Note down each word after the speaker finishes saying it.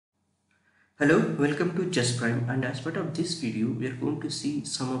Hello, welcome to Zest Prime, and as part of this video we are going to see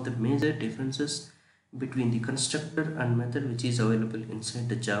some of the major differences between the constructor and method which is available inside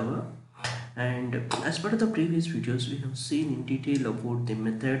the Java. And as part of the previous videos we have seen in detail about the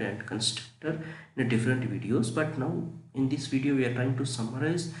method and constructor in different videos, but now in this video we are trying to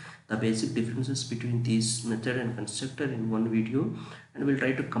summarize the basic differences between these method and constructor in one video, and we'll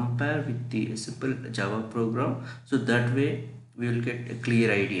try to compare with the simple Java program, so that way we will get a clear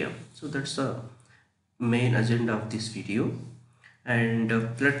idea. So that's the main agenda of this video, and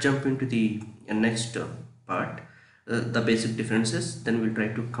let's jump into the next part, the basic differences. Then we'll try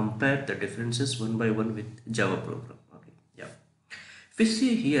to compare the differences one by one with Java program. Okay, yeah. If we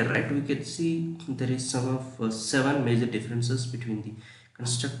see here, right, we can see there is some of 7 major differences between the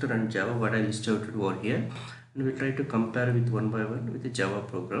constructor and Java, what I listed out over here, and we'll try to compare with one by one with the Java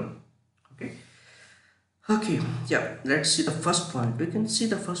program. Okay, yeah, let's see the first point. We can see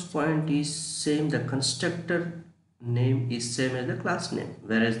the first point is same, the constructor name is same as the class name,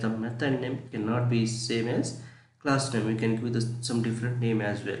 whereas the method name cannot be same as class name. We can give some different name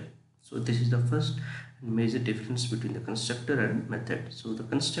as well. So this is the first major difference between the constructor and method. So the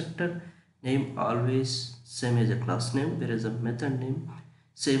constructor name always same as a class name, whereas the method name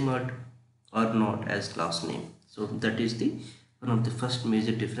same or not as class name. So that is the one of the first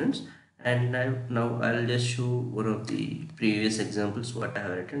major difference. And now I'll just show one of the previous examples what I have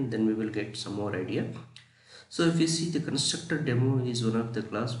written, then we will get some more idea. So if you see, the constructor demo is one of the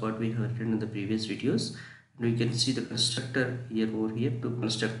class what we have written in the previous videos. We can see the constructor here, over here, two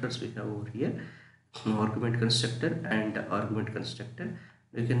constructors we have over here, argument constructor and argument constructor.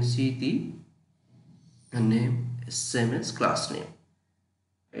 We can see the name is same as class name,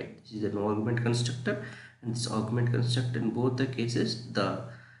 right? This is an argument constructor and this argument constructor. In both the cases the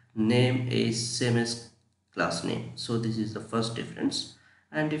name is same as class name. So this is the first difference.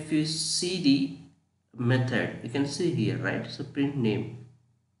 And if you see the method, you can see here, right? So print name,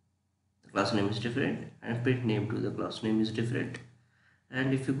 the class name is different, and print name to the class name is different.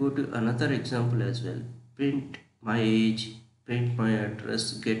 And if you go to another example as well, print my age, print my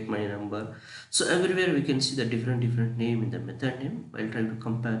address, get my number. So everywhere we can see the different name in the method name while trying to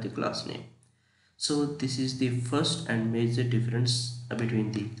compare the class name. So this is the first and major difference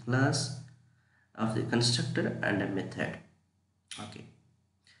between the class of the constructor and a method. Okay,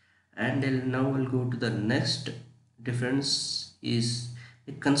 and now we'll go to the next difference is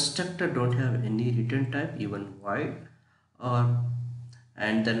a constructor don't have any return type, even void, or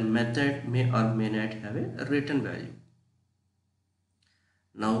and then method may or may not have a return value.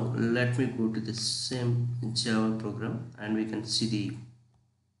 Now let me go to the same Java program and we can see the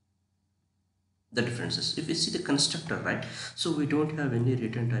differences. If we see the constructor, right, so we don't have any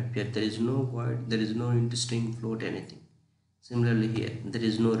return type here. There is no void, there is no int, string, float, anything. Similarly here there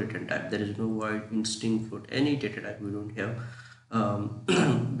is no return type, there is no void, int, string, float, any data type we don't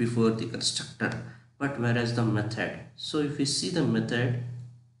have before the constructor. But whereas the method, so if we see the method,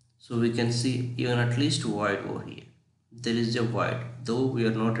 so we can see even at least void over here. There is a void, though we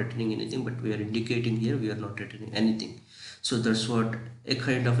are not returning anything, but we are indicating here we are not returning anything. So that's what a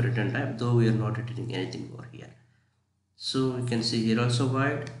kind of return type, though we are not returning anything over here. So we can see here also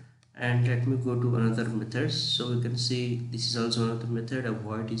void, and let me go to another method. So we can see this is also another method, a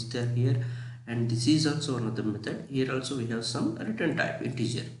void is there here, and this is also another method. Here also we have some return type,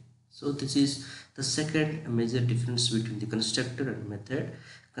 integer. So this is the second major difference between the constructor and method.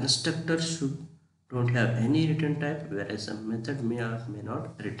 Constructor don't have any return type, whereas a method may or may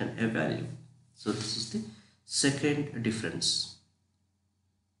not return a value. So this is the second difference.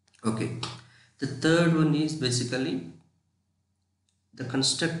 Okay, the third one is basically the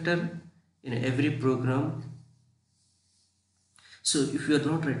constructor in every program. So if you are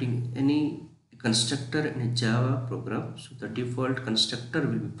not writing any constructor in a Java program, so the default constructor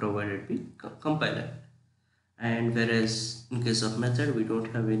will be provided with compiler, and whereas in case of method we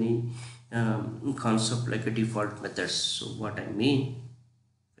don't have any concept like a default methods. So what I mean,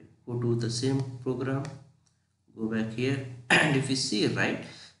 go to the same program, go back here, and if you see, right,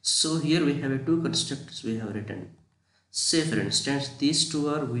 so here we have two constructors we have written. Say for instance these two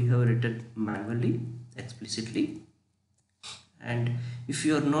are we have written manually, explicitly, and if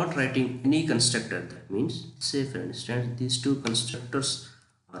you are not writing any constructor, that means say for instance these two constructors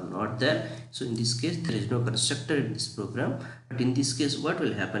are not there, so in this case there is no constructor in this program. But in this case what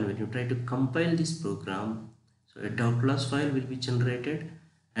will happen when you try to compile this program, so a .class file will be generated,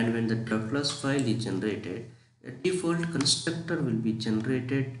 and when the .class file is generated, a default constructor will be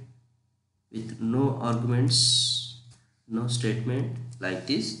generated with no arguments, no statement, like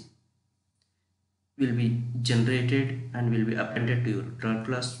this will be generated and will be appended to your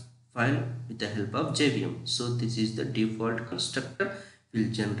 .class file with the help of JVM. So this is the default constructor will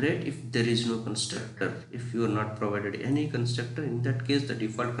generate if there is no constructor. If you are not provided any constructor, in that case the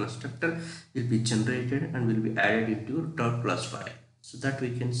default constructor will be generated and will be added into your dot class file. So that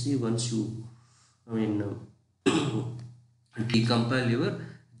we can see once you decompile your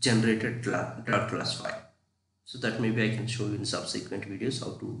generated dot class file. So that maybe I can show you in subsequent videos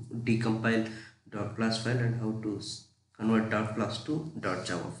how to decompile dot class file and how to convert dot class to dot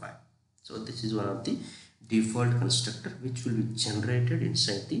java file. So this is one of the default constructor which will be generated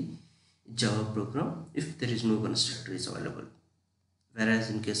inside the Java program if there is no constructor is available. Whereas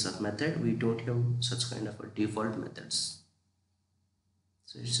in case of method, we don't have such kind of a default methods.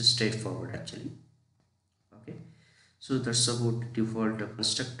 So it's a straightforward actually. Okay. So that's about default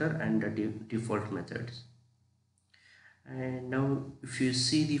constructor and the default methods. And now if you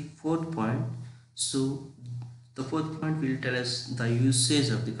see the fourth point, so the fourth point will tell us the usage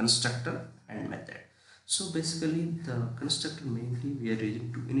of the constructor and method. So basically the constructor mainly we are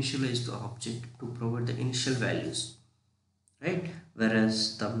using to initialize the object to provide the initial values, right?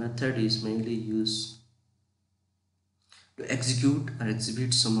 Whereas the method is mainly used to execute or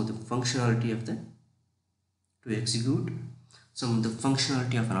exhibit some of the functionality of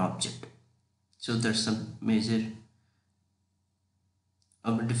an object. So that's a major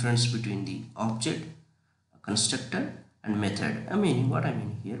difference between the object, constructor and method. What I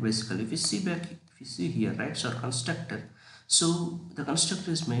mean here, basically if you see here, right, so constructor, so the constructor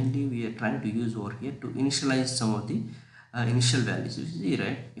is mainly we are trying to use over here to initialize some of the initial values. If you see,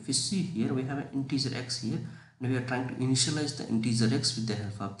 right, if you see here we have an integer x here and we are trying to initialize the integer x with the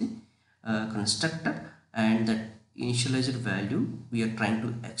help of the constructor, and that initialized value we are trying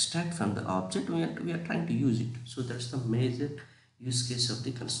to extract from the object, we are trying to use it. So that's the major use case of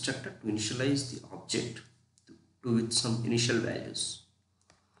the constructor, to initialize the object with some initial values.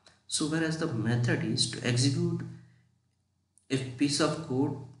 So whereas the method is to execute a piece of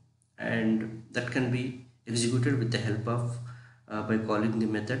code, and that can be executed with the help of by calling the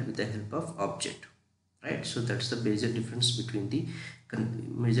method with the help of object, right? So that's the major difference between the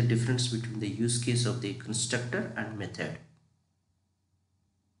use case of the constructor and method.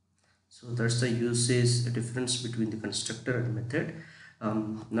 So that's the usage difference between the constructor and method.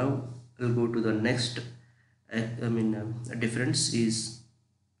 Now I'll go to the next difference is,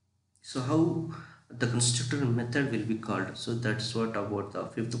 so how the constructor and method will be called. So that's what about the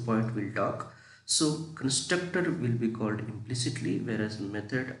fifth point we'll talk. So constructor will be called implicitly, whereas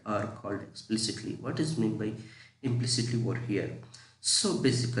method are called explicitly. What is meant by implicitly over here? So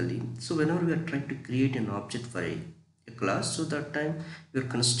basically, so whenever we are trying to create an object for a class, so that time your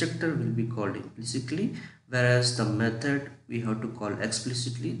constructor will be called implicitly, whereas the method we have to call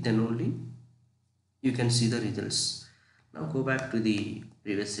explicitly, then only you can see the results. Now go back to the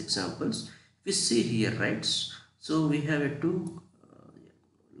previous examples. We see here, right, so we have a two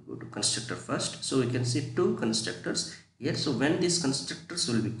we'll go to constructor first. So we can see two constructors here. So when these constructors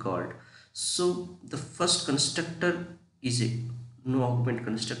will be called, so the first constructor is a no argument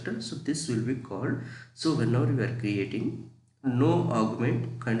constructor, so this will be called, so whenever we are creating no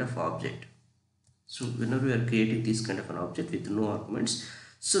argument kind of object, so whenever we are creating this kind of an object with no arguments,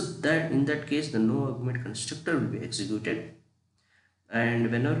 so that in that case the no argument constructor will be executed,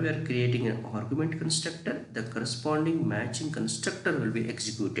 and whenever we are creating an argument constructor, the corresponding matching constructor will be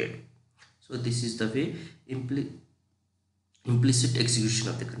executed. So this is the way implicit execution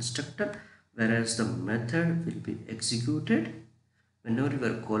of the constructor, whereas the method will be executed whenever you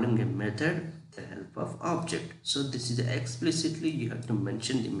are calling a method with the help of object. So this is explicitly you have to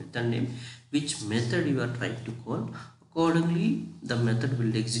mention the method name, which method you are trying to call. Accordingly the method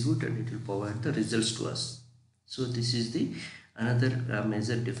will execute and it will provide the results to us. So this is the another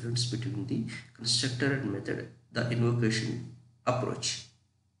major difference between the constructor and method, the invocation approach.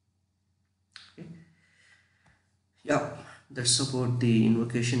 Okay. Yeah, that's about the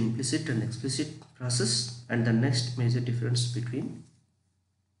invocation implicit and explicit process. And the next major difference between,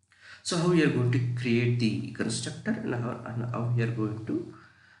 so how we are going to create the constructor and how we are going to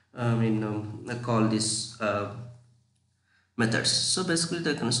call this methods. So basically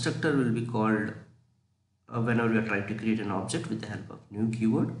the constructor will be called whenever we are trying to create an object with the help of new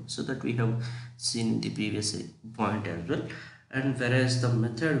keyword, so that we have seen in the previous point as well. And whereas the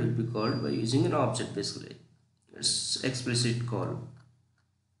method will be called by using an object, basically it's explicit call.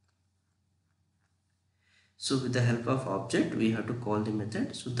 So with the help of object we have to call the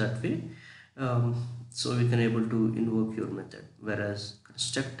method, so that way so we can able to invoke your method, whereas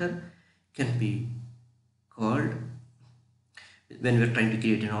constructor can be called when we are trying to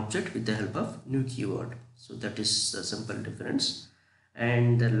create an object with the help of new keyword. So that is a simple difference.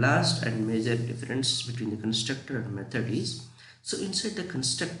 And the last and major difference between the constructor and method is, so inside the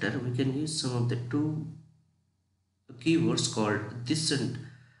constructor we can use some of the two keywords called this and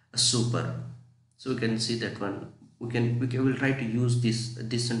super. So we can see that one. We will try to use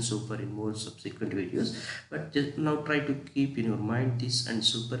this and super in more subsequent videos, but just now try to keep in your mind this and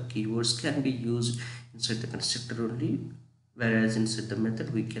super keywords can be used inside the constructor only, whereas inside the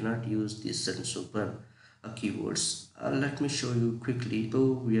method we cannot use this and super keywords. Let me show you quickly,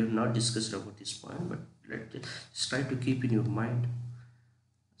 though we have not discussed about this point, but let's try to keep in your mind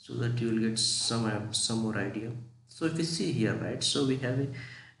so that you will get some more idea. So if you see here, right, so we have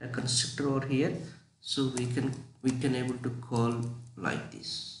a constructor over here, so we can able to call like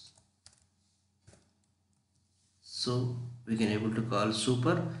this. So we can able to call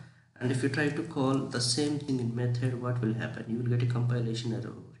super, and if you try to call the same thing in method, what will happen? You will get a compilation error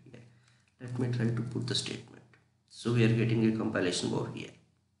over here. Let me try to put the statement. So we are getting a compilation over here,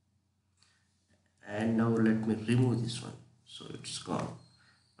 and now let me remove this one, so it's gone.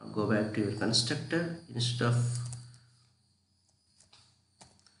 Now go back to your constructor. Instead of,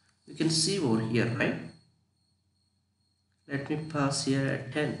 you can see over here, right? Let me pass here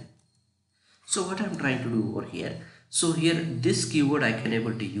at 10. So what I'm trying to do over here, so here this keyword I can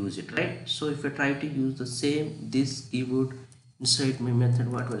able to use it, right? So if I try to use the same this keyword inside my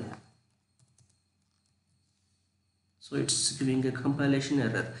method, what will happen? So it's giving a compilation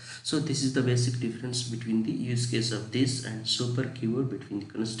error. So this is the basic difference between the use case of this and super keyword between the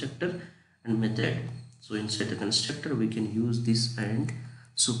constructor and method. So inside the constructor we can use this and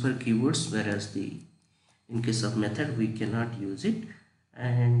super keywords, whereas in case of method we cannot use it.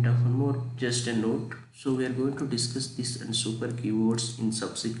 And one more, just a note, so we are going to discuss this and super keywords in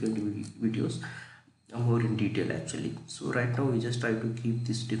subsequent videos more in detail actually. So right now we just try to keep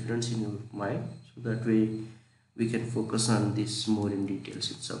this difference in your mind, so that way we can focus on this more in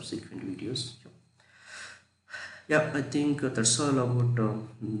details in subsequent videos. Yeah, I think that's all about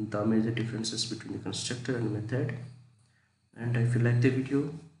the major differences between the constructor and method. And if you like the video,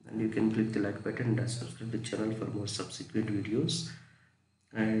 and you can click the like button and subscribe to the channel for more subsequent videos.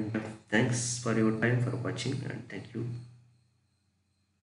 And thanks for your time for watching, and thank you.